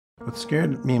What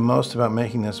scared me most about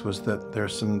making this was that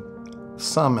there's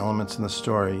some elements in the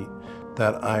story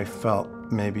that I felt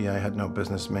maybe I had no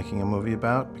business making a movie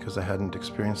about because I hadn't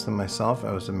experienced them myself.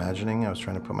 I was imagining, I was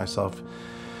trying to put myself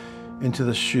into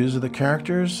the shoes of the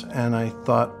characters, and I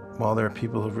thought, well, there are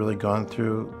people who've really gone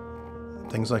through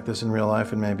things like this in real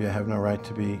life, and maybe I have no right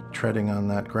to be treading on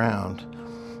that ground.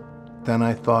 Then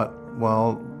I thought,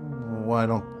 well,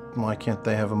 why can't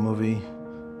they have a movie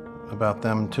about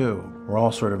them too? We're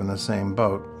all sort of in the same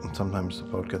boat, and sometimes the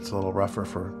boat gets a little rougher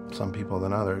for some people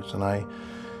than others. And I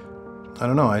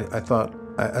don't know, I thought,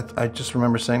 I just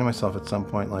remember saying to myself at some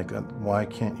point, like, why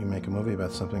can't you make a movie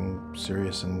about something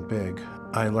serious and big?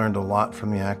 I learned a lot from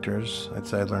the actors. I'd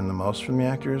say I learned the most from the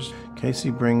actors. Casey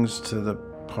brings to the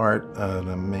part an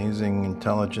amazing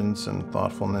intelligence and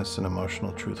thoughtfulness and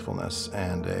emotional truthfulness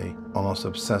and a almost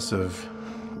obsessive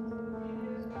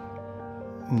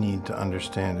need to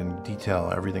understand in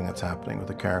detail everything that's happening with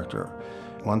the character.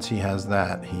 Once he has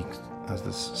that, he has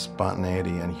this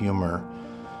spontaneity and humor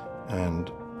and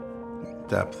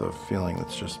depth of feeling that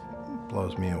just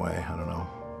blows me away. I don't know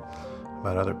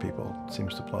about other people. It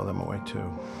seems to blow them away too.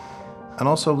 And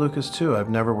also Lucas too. I've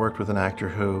never worked with an actor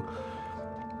who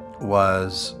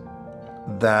was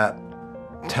that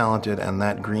talented and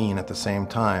that green at the same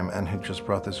time, and who just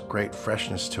brought this great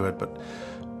freshness to it, but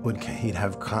he'd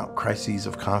have crises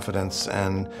of confidence,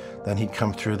 and then he'd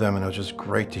come through them, and it was just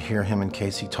great to hear him and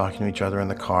Casey talking to each other in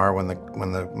the car when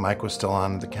the mic was still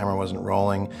on, the camera wasn't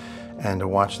rolling, and to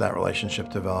watch that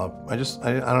relationship develop. I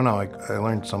don't know, I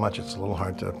learned so much, it's a little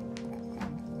hard to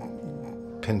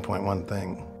pinpoint one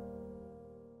thing.